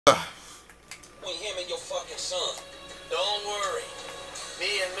Between him and your fucking son. Don't worry.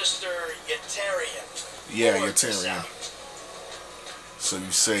 Me and Mr. Yetarian. Yeah, Yetarian. So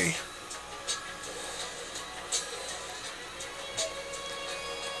you say.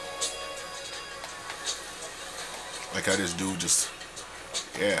 Like how this dude just,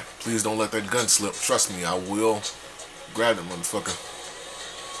 yeah, please don't let that gun slip. Trust me, I will grab that motherfucker.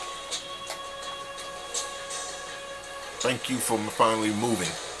 Thank you for finally moving.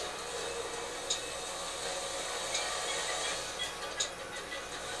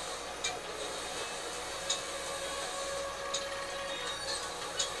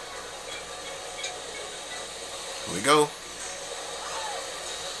 Here we go.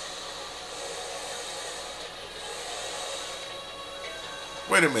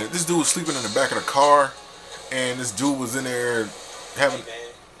 Wait a minute, this dude was sleeping in the back of the car, and this dude was in there having, Hey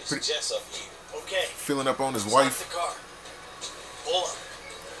man, it's Jess up here. Okay. filling up on his Stop wife. the car. Pull up.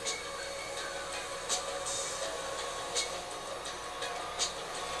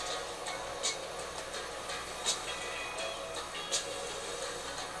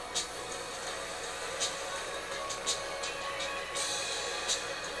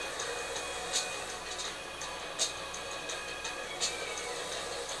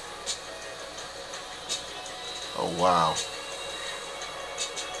 Oh wow.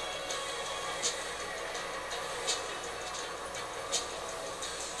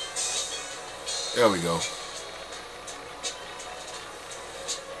 There we go.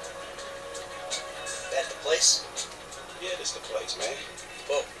 That the place? Yeah, this the place, man.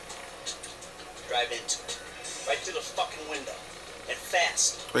 Whoa. Drive into it. Right through the fucking window. And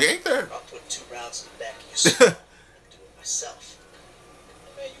fast. But he ain't there. I'll put 2 rounds in the back of your skull. Do it myself.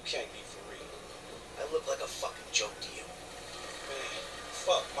 Man, you can't be for real. I look like a fucking joke to you. Man,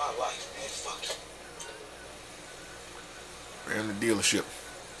 fuck my life, man. Fuck it. We're in the dealership.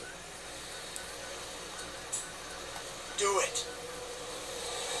 Do it.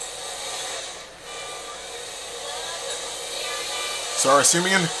 Sorry,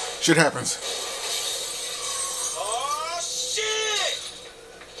 Simeon. Shit happens. Oh, shit!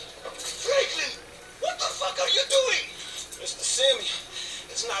 Franklin, what the fuck are you doing? Mr. Simeon,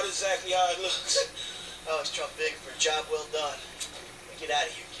 it's not exactly how it looks. I was Trump big for a job well done. Get out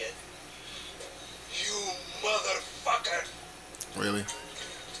of here, kid. You motherfucker! Really?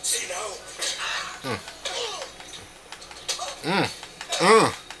 See now.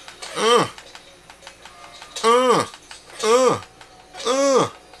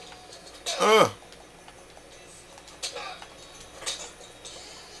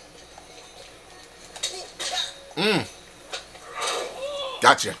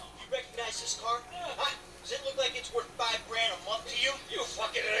 Gotcha. You recognize this car? Huh? Does it look like it's worth $5 grand a month to you? You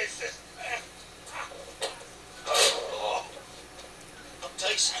fucking racist. I'll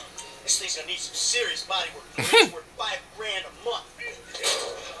tell you something. This thing's gonna need some serious body work. It's worth $5 grand a month. He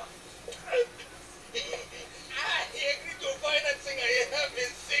agreed to a financing. I have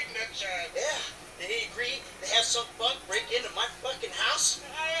his signature. Yeah. Did he agree to have some punk break into my fucking house?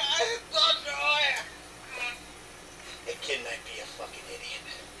 I don't know. That kid might be a fucking idiot.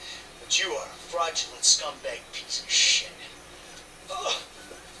 But you are a fraudulent scumbag piece of shit.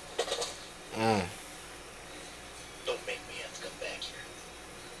 Don't make me have to come back here.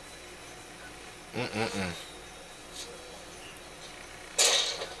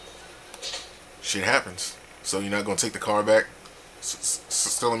 Shit happens. So you're not gonna take the car back?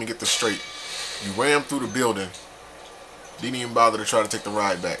 So let me get this straight. You ran through the building. Didn't even bother to try to take the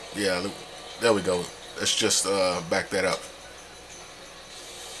ride back. Yeah, there we go. Let's just back that up.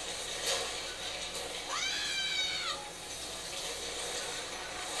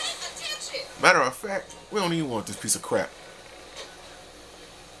 Matter of fact, we don't even want this piece of crap.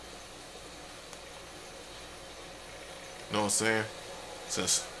 You know what I'm saying?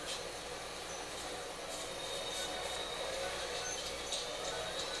 Since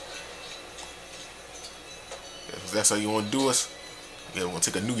if that's how you want to do us, yeah, we're going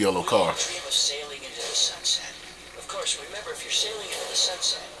to take a new yellow car. Dream of sailing into the sunset. Of course, remember, if you're sailing into the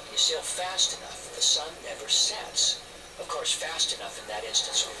sunset, you sail fast enough that the sun never sets. Of course, fast enough in that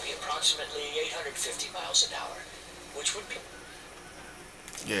instance would be approximately 850 miles an hour, which would be...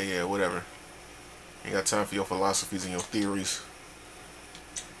 Yeah, whatever. Ain't got time for your philosophies and your theories.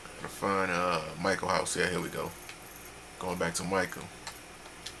 Gotta find Michael house. Yeah, here we go. Going back to Michael.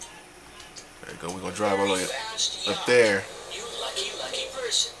 There you go. We're gonna drive all the way up there. You lucky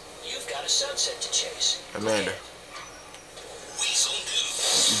person. You've got a sunset to chase. Amanda,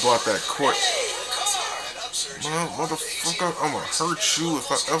 you bought that court. Man, motherfucker, I'm gonna hurt you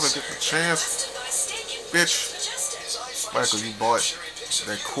if I ever get the chance. Bitch. Michael, you bought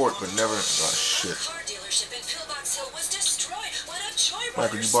that court, but never. Oh shit.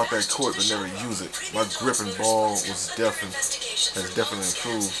 Michael, you bought that court, but never use it. My grip and ball has definitely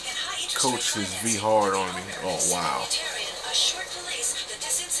improved. Coach is V hard on me. Oh wow.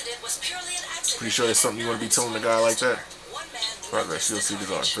 Pretty sure there's something you want to be telling a guy like that. Progress, you'll see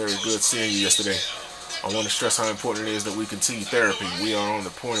this art. Very good seeing you yesterday. I want to stress how important it is that we continue therapy. We are on the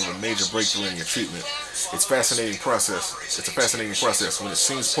point of a major breakthrough in your treatment. It's a fascinating process. When it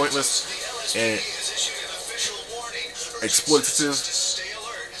seems pointless and exploitative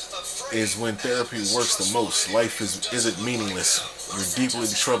is when therapy works the most. Life isn't meaningless. You're deeply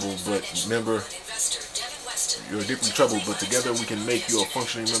troubled, but together we can make you a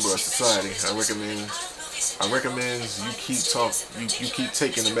functioning member of society. I recommend you keep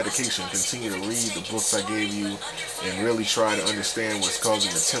taking the medication. Continue to read the books I gave you, and really try to understand what's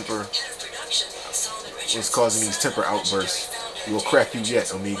causing these temper outbursts. We will crack you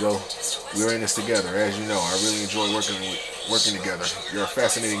yet, amigo. We're in this together, as you know. I really enjoy working together. You're a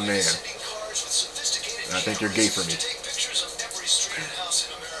fascinating man, and I think you're gay for me,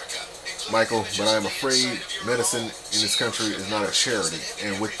 Michael, but I am afraid medicine in this country is not a charity.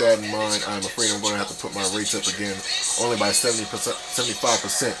 And with that in mind, I'm afraid I'm going to have to put my rates up again, only by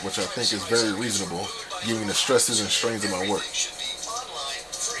 75%, which I think is very reasonable, given the stresses and strains of my work.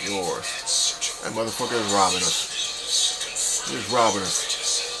 Yours. That motherfucker is robbing us. He's robbing us.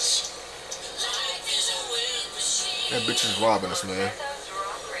 That bitch is robbing us, man.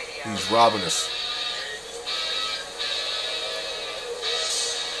 He's robbing us.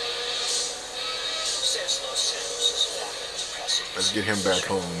 Let's get him back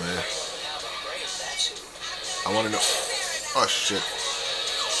home, man. I want to know. Oh, shit.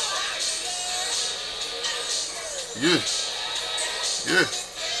 Yeah. Yeah.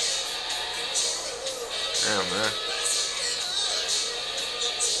 Damn, man.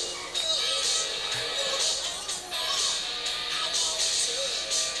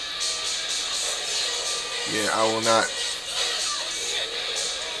 Yeah, I will not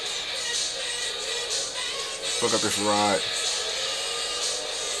fuck up this ride.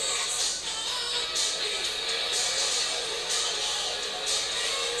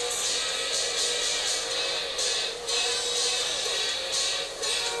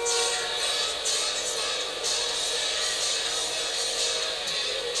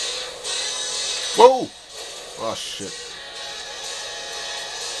 Whoa! Oh shit.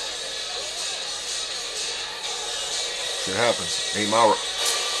 Shit happens. Ain't my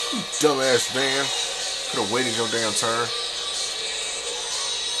dumbass man. Could have waited your damn turn.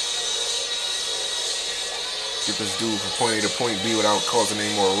 Get this dude from point A to point B without causing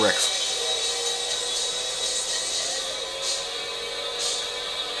any more wrecks.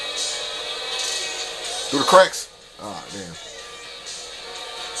 Through the cracks? Ah, damn.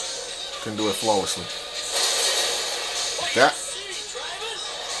 Couldn't do it flawlessly. That.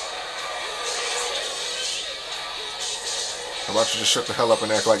 How about you just shut the hell up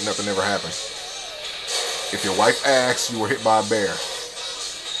and act like nothing ever happened? If your wife asks, you were hit by a bear.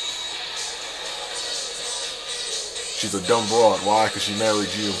 She's a dumb broad. Why? Because she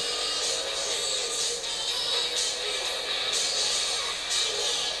married you.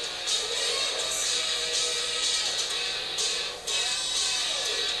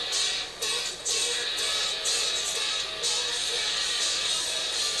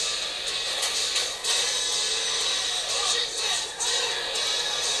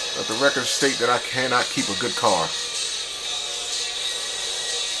 Let the record state that I cannot keep a good car.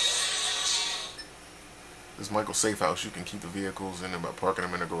 This is Michael's safe house. You can keep the vehicles in there by parking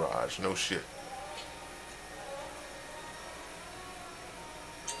them in the garage. No shit.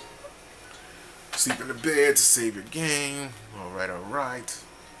 Sleep in the bed to save your game. Alright, alright.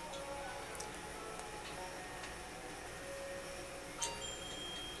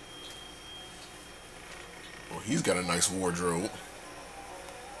 Well, he's got a nice wardrobe.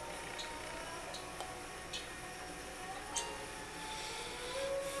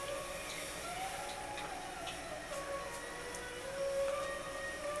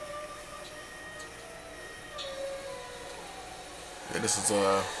 Yeah, this is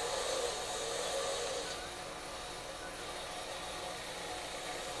oh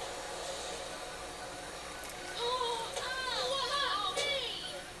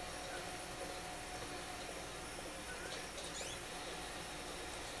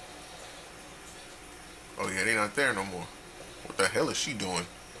yeah, they not there no more. What the hell is she doing?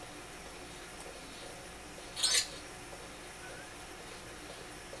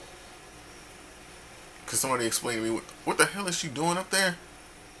 Could somebody explain to me what the hell is she doing up there?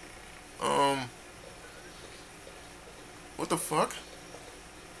 What the fuck?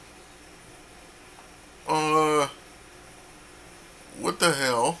 the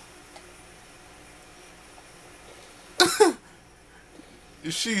hell?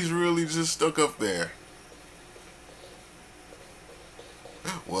 She's really just stuck up there.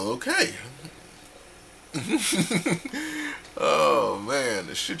 Well, okay. Oh man,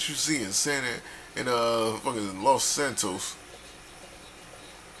 the shit you see in fucking Los Santos.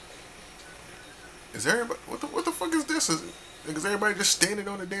 Is everybody what the fuck is this? Is everybody just standing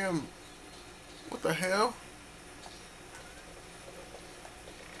on the damn, what the hell?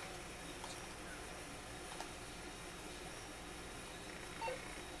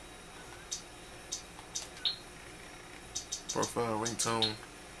 Profile ringtone.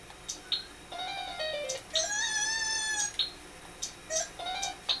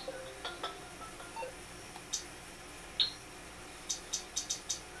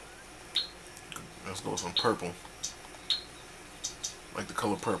 Let's go with some purple. Like the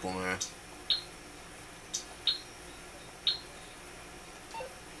color purple, man.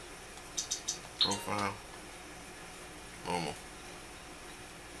 Profile. Normal.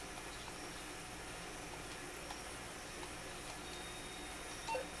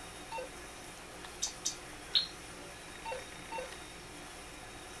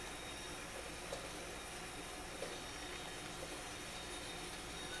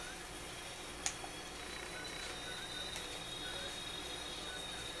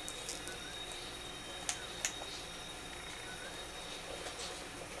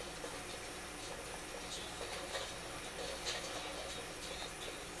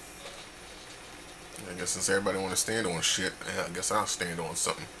 I guess since everybody want to stand on shit, I guess I'll stand on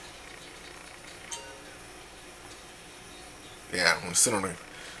something. Yeah, I'm gonna sit on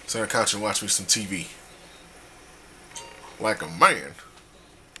the couch and watch me some TV. Like a man.